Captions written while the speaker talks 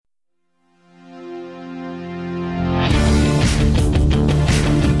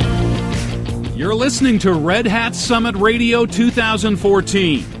listening to Red Hat Summit Radio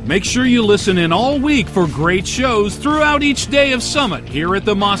 2014. Make sure you listen in all week for great shows throughout each day of Summit here at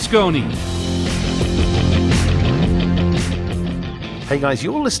the Moscone. Hey guys,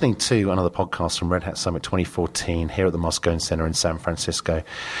 you're listening to another podcast from Red Hat Summit 2014 here at the Moscone Center in San Francisco,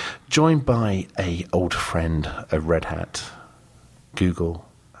 joined by an old friend of Red Hat, Google,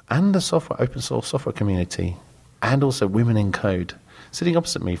 and the open source software community, and also Women in Code. Sitting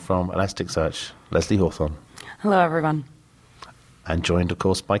opposite me from Elasticsearch, Leslie Hawthorne. Hello, everyone. And joined, of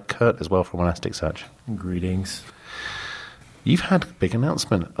course, by Kurt as well from Elasticsearch. Greetings. You've had a big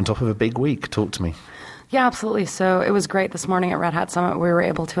announcement on top of a big week. Talk to me. Yeah, absolutely. So it was great this morning at Red Hat Summit. We were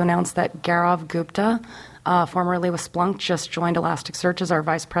able to announce that Gaurav Gupta, formerly with Splunk, just joined Elasticsearch as our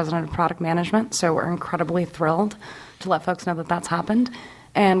Vice President of Product Management. So we're incredibly thrilled to let folks know that that's happened.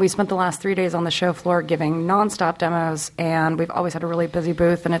 And we spent the last 3 days on the show floor giving nonstop demos, and we've always had a really busy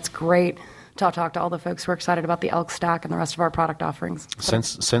booth, and it's great to talk to all the folks who are excited about the Elk Stack and the rest of our product offerings.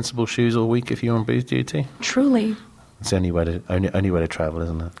 Sensible shoes all week if you're on booth duty? Truly. It's the only way to travel,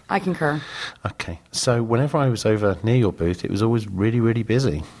 isn't it? I concur. Okay. So whenever I was over near your booth, it was always really, really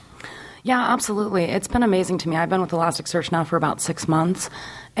busy. Yeah, absolutely. It's been amazing to me. I've been with Elasticsearch now for about 6 months,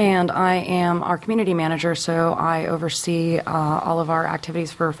 and I am our community manager, so I oversee all of our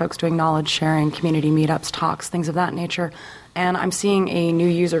activities for folks doing knowledge sharing, community meetups, talks, things of that nature. And I'm seeing a new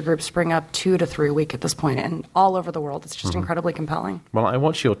user group spring up 2 to 3 a week at this point, and all over the world. It's just incredibly compelling. Well, I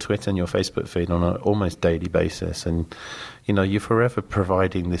watch your Twitter and your Facebook feed on an almost daily basis, and you're forever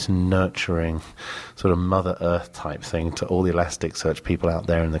providing this nurturing sort of Mother Earth type thing to all the Elasticsearch people out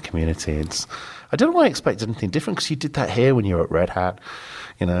there in the community. I don't know why I expected anything different, because you did that here when you were at Red Hat,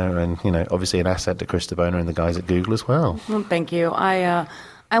 and obviously an asset to Chris DeBona and the guys at Google as well. Well, thank you.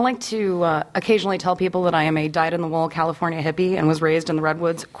 I like to occasionally tell people that I am a dyed-in-the-wool California hippie and was raised in the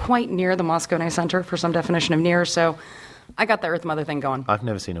Redwoods quite near the Moscone Center for some definition of near, so I got the Earth Mother thing going. I've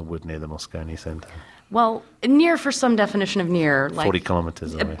never seen a wood near the Moscone Center. Well, near for some definition of near. 40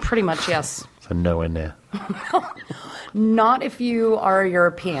 kilometers away. Pretty much, yes. So nowhere near. Not if you are a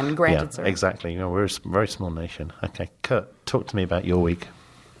European, granted, sir. Yeah, exactly. We're a very small nation. Okay, Kurt, talk to me about your week.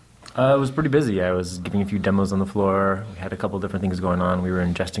 It was pretty busy. I was giving a few demos on the floor. We had a couple different things going on. We were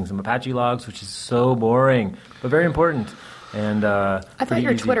ingesting some Apache logs, which is so boring, but very important. And I thought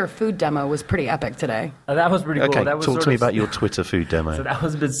your Twitter food demo was pretty epic today. That was pretty cool. Okay, that was talk to me about your Twitter food demo. So that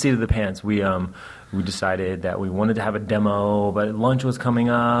was a bit seat of the pants. We decided that we wanted to have a demo, but lunch was coming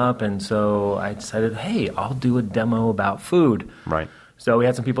up, and so I decided, hey, I'll do a demo about food. Right. So we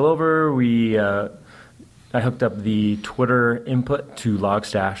had some people over. I hooked up the Twitter input to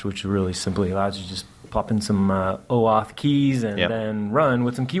Logstash, which really simply allows you to just pop in some OAuth keys and then run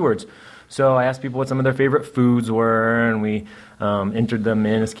with some keywords. So I asked people what some of their favorite foods were, and we entered them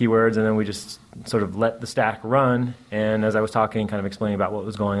in as keywords, and then we just sort of let the stack run. And as I was talking, kind of explaining about what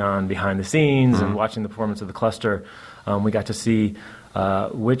was going on behind the scenes and watching the performance of the cluster, we got to see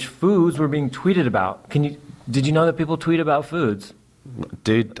which foods were being tweeted about. Did you know that people tweet about foods?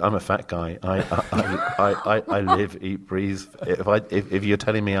 Dude, I'm a fat guy. I live, eat, breathe. If you're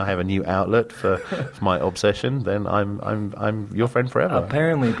telling me I have a new outlet for my obsession, then I'm your friend forever.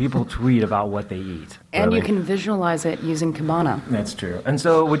 Apparently, people tweet about what they eat, and you can visualize it using Kibana. That's true. And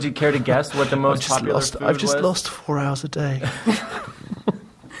so, would you care to guess what the most popular food was? I've just lost 4 hours a day.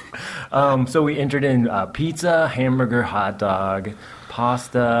 So we entered in pizza, hamburger, hot dog,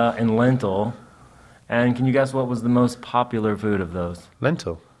 pasta, and lentil. And can you guess what was the most popular food of those?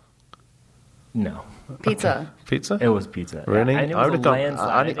 Lentil. No. Pizza. Okay. Pizza? It was pizza. Really? Yeah. And it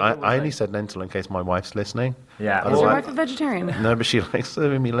was I only said lentil in case my wife's listening. Yeah. Is your wife a vegetarian? No, but she likes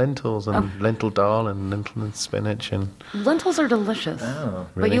serving me lentils and lentil dal and lentil and spinach. And lentils are delicious. Oh,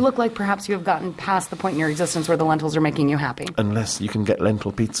 really? But you look like perhaps you have gotten past the point in your existence where the lentils are making you happy. Unless you can get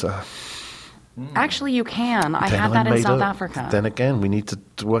lentil pizza. Actually, you can. I had that in South Africa. Then again, we need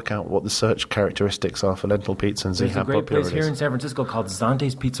to work out what the search characteristics are for lentil pizza and see how popular it is. There's a great place here in San Francisco called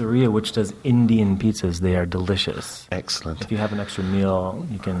Zante's Pizzeria, which does Indian pizzas. They are delicious. Excellent. If you have an extra meal,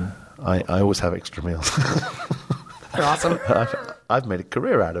 you can... I always have extra meals. They're awesome. I've made a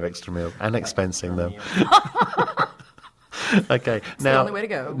career out of extra meals and expensing them. Okay, it's the only way to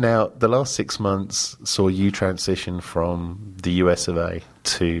go. Now, the last 6 months saw you transition from the US of A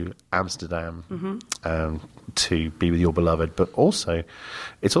to Amsterdam to be with your beloved, but also,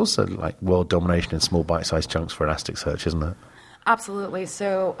 it's also like world domination in small bite-sized chunks for Elasticsearch, isn't it? Absolutely.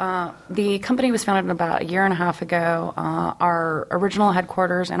 So the company was founded about a year and a half ago. Our original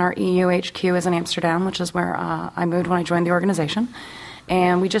headquarters and our EU HQ is in Amsterdam, which is where I moved when I joined the organization.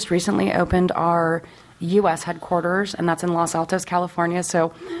 And we just recently opened our U.S. headquarters, and that's in Los Altos, California.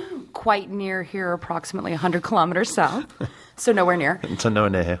 So quite near here, approximately 100 kilometers south, so nowhere near. So nowhere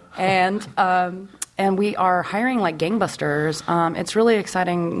near here. And we are hiring like gangbusters. It's really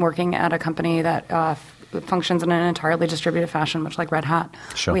exciting working at a company that functions in an entirely distributed fashion, much like Red Hat.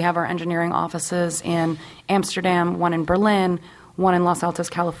 Sure. We have our engineering offices in Amsterdam, one in Berlin, one in Los Altos,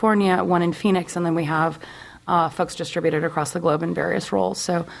 California, one in Phoenix, and then we have folks distributed across the globe in various roles.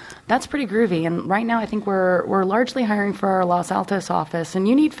 So that's pretty groovy. And right now I think we're largely hiring for our Los Altos office. And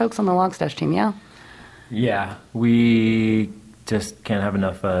you need folks on the Logstash team, yeah? Yeah, we just can't have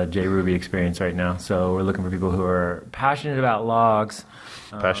enough JRuby experience right now. So we're looking for people who are passionate about logs.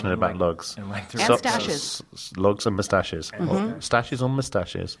 Passionate about logs. And stashes. Logs and mustaches. Mm-hmm. Stashes on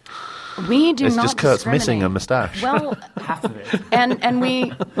mustaches. We do it's not just Kurt's discriminate. missing a mustache. Well, half of it. and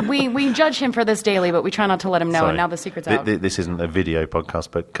we judge him for this daily, but we try not to let him know, Sorry. and now the secret's out. This isn't a video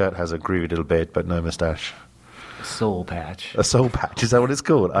podcast, but Kurt has a groovy little beard but no mustache. Soul patch. A soul patch, is that what it's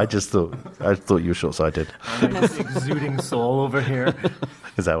called? I thought you were short-sighted. I'm exuding soul over here.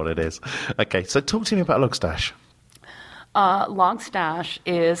 Is that what it is? Okay, so talk to me about Logstash. Logstash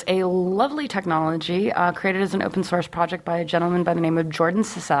is a lovely technology created as an open source project by a gentleman by the name of Jordan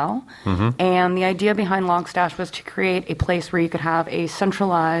Sissel. Mm-hmm. And the idea behind Logstash was to create a place where you could have a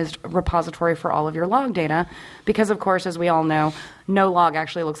centralized repository for all of your log data. Because, of course, as we all know, no log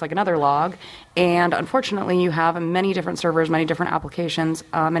actually looks like another log. And unfortunately, you have many different servers, many different applications,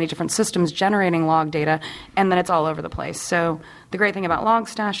 many different systems generating log data, and then it's all over the place. So the great thing about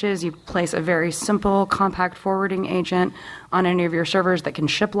Logstash is you place a very simple, compact forwarding agent on any of your servers that can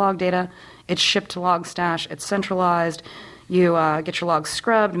ship log data. It's shipped to Logstash. It's centralized. You get your logs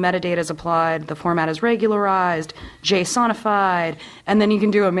scrubbed, metadata is applied, the format is regularized, JSONified, and then you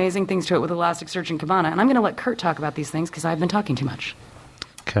can do amazing things to it with Elasticsearch and Kibana. And I'm going to let Kurt talk about these things because I've been talking too much.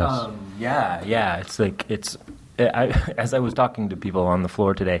 Yeah. It's like as I was talking to people on the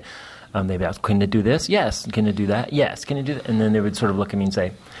floor today, they'd ask, "Can it do this? Yes. Can it do that? Yes. Can it do that?" And then they would sort of look at me and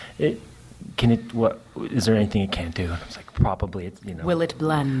say, What is there anything it can't do? And I was like, probably. It's, Will it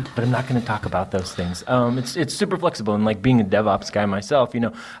blend? But I'm not going to talk about those things. It's super flexible, and like being a DevOps guy myself,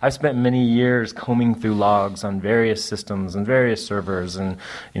 I've spent many years combing through logs on various systems and various servers, and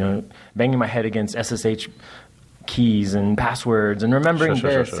banging my head against SSH keys and passwords and remembering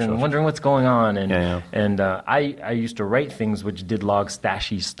wondering what's going on. And I used to write things which did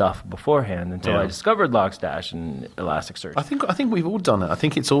Logstashy stuff beforehand until I discovered Logstash and Elasticsearch. I think we've all done it. I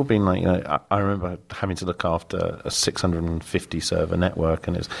think it's all been like, I remember having to look after a 650 server network,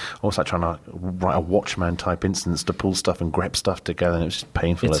 and it's almost like trying to write a Watchman type instance to pull stuff and grep stuff together, and it was just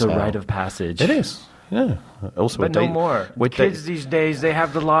painful as hell. It's a rite of passage. It is. Yeah. Also, but no more. Kids these days, they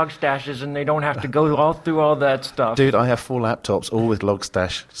have the Logstashes, and they don't have to go all through all that stuff. Dude, I have 4 laptops, all with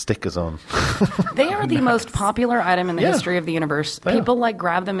Logstash stickers on. They are the most popular item in the history of the universe. People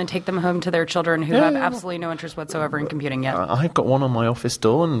grab them and take them home to their children who have absolutely no interest whatsoever in computing yet. I've got one on my office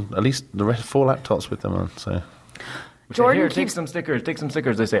door, and at least the rest 4 laptops with them on. So. Jordan take some stickers.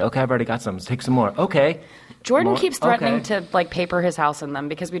 They say, okay, I've already got some. Take some more. Okay. Jordan keeps threatening to paper his house in them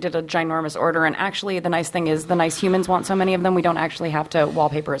because we did a ginormous order. And actually, the nice thing is the nice humans want so many of them, we don't actually have to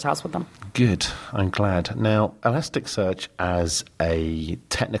wallpaper his house with them. Good. I'm glad. Now, Elasticsearch as a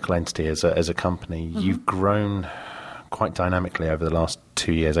technical entity, as a company, you've grown quite dynamically over the last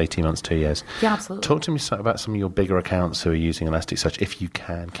 2 years, 18 months, 2 years. Yeah, absolutely. Talk to me about some of your bigger accounts who are using Elasticsearch, if you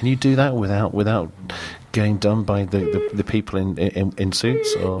can. Can you do that without getting done by the people in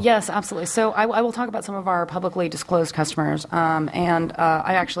suits? Or? Yes, absolutely. So I will talk about some of our publicly disclosed customers, and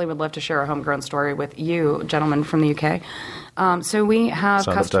I actually would love to share a homegrown story with you, gentlemen from the UK. So we have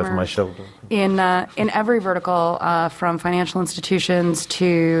customers over my shoulder. in every vertical, from financial institutions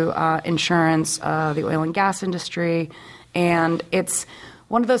to insurance, the oil and gas industry, and it's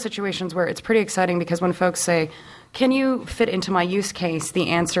one of those situations where it's pretty exciting because when folks say, "Can you fit into my use case?" the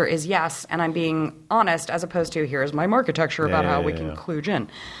answer is yes, and I'm being honest, as opposed to here's my architecture about how we can kludge in.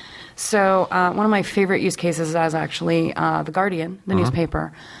 So one of my favorite use cases is actually The Guardian, the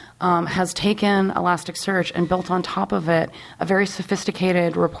newspaper, has taken Elasticsearch and built on top of it a very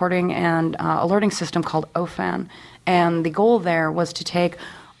sophisticated reporting and alerting system called OFAN. And the goal there was to take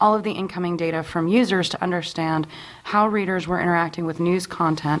all of the incoming data from users to understand how readers were interacting with news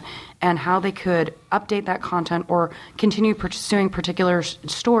content and how they could update that content or continue pursuing particular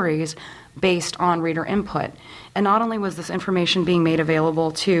stories based on reader input. And not only was this information being made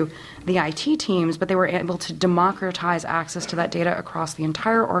available to the IT teams, but they were able to democratize access to that data across the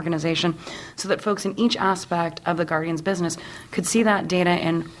entire organization so that folks in each aspect of the Guardian's business could see that data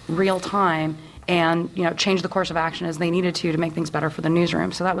in real time and change the course of action as they needed to make things better for the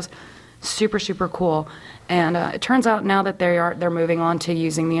newsroom. So that was Super, super cool. And it turns out now that they're moving on to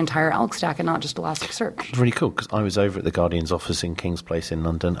using the entire Elk stack and not just Elasticsearch. It's really cool because I was over at the Guardian's office in King's Place in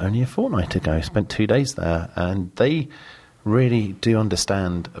London only a fortnight ago. I spent 2 days there, and they really do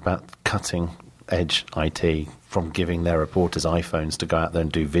understand about cutting edge IT, from giving their reporters iPhones to go out there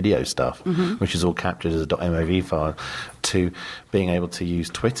and do video stuff, which is all captured as a .mov file, to being able to use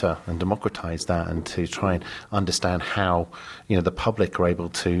Twitter and democratize that, and to try and understand how the public are able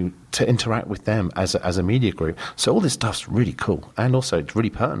to interact with them as a media group. So all this stuff's really cool, and also it's really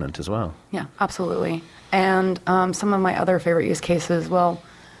pertinent as well. Yeah, absolutely. And some of my other favorite use cases,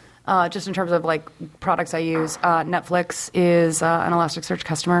 just in terms of like products I use, Netflix is an Elasticsearch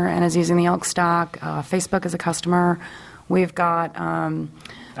customer and is using the Elk stack. Facebook is a customer. We've got...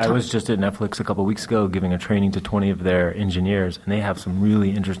 I was just at Netflix a couple of weeks ago giving a training to 20 of their engineers, and they have some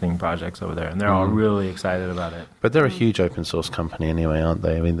really interesting projects over there, and they're all really excited about it. But they're a huge open source company anyway, aren't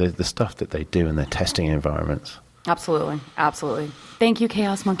they? I mean, the stuff that they do in their testing environments. Absolutely. Absolutely. Thank you,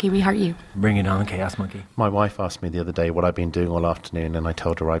 Chaos Monkey. We heart you. Bring it on, Chaos Monkey. My wife asked me the other day what I've been doing all afternoon, and I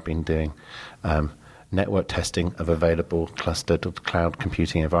told her I've been doing network testing of available clustered cloud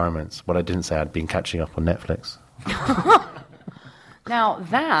computing environments. What I didn't say, I'd been catching up on Netflix. Now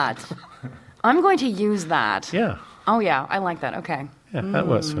I'm going to use that. Yeah. Oh, yeah. I like that. Okay. Yeah, that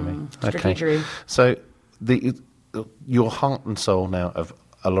works for me. Strategy. Okay. So your heart and soul now of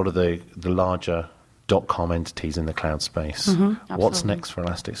a lot of the larger .com entities in the cloud space. What's next for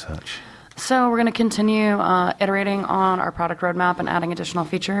Elasticsearch? So we're going to continue iterating on our product roadmap and adding additional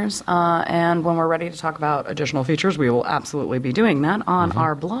features. And when we're ready to talk about additional features, we will absolutely be doing that on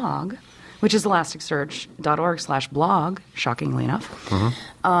our blog, which is elasticsearch.org/blog, shockingly enough.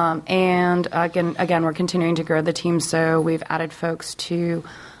 And again, we're continuing to grow the team. So we've added folks to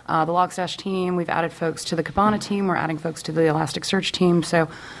the Logstash team. We've added folks to the Kibana team. We're adding folks to the Elasticsearch team. So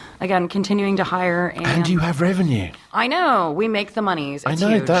again, continuing to hire. And you have revenue. I know. We make the monies. It's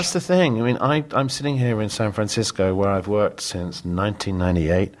huge. That's the thing. I mean, I'm sitting here in San Francisco where I've worked since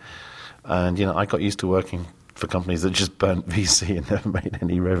 1998. And, I got used to working for companies that just burnt VC and never made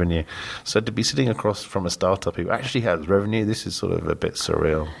any revenue. So to be sitting across from a startup who actually has revenue, this is sort of a bit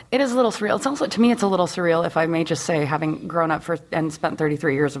surreal. It is a little surreal. It's also, to me, it's a little surreal, if I may just say, having grown up and spent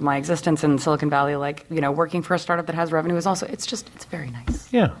 33 years of my existence in Silicon Valley, working for a startup that has revenue is also, it's very nice.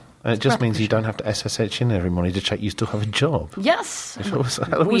 Yeah. And it just means you don't have to SSH in every morning to check you still have a job. Yes. Which always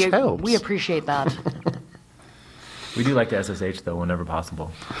helps. We appreciate that. We do like to SSH, though, whenever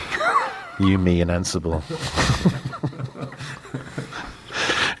possible. You, me, and Ansible.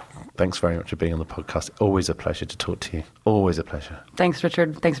 Thanks very much for being on the podcast. Always a pleasure to talk to you. Always a pleasure. Thanks,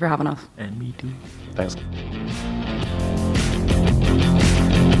 Richard. Thanks for having us. And me too. Thanks.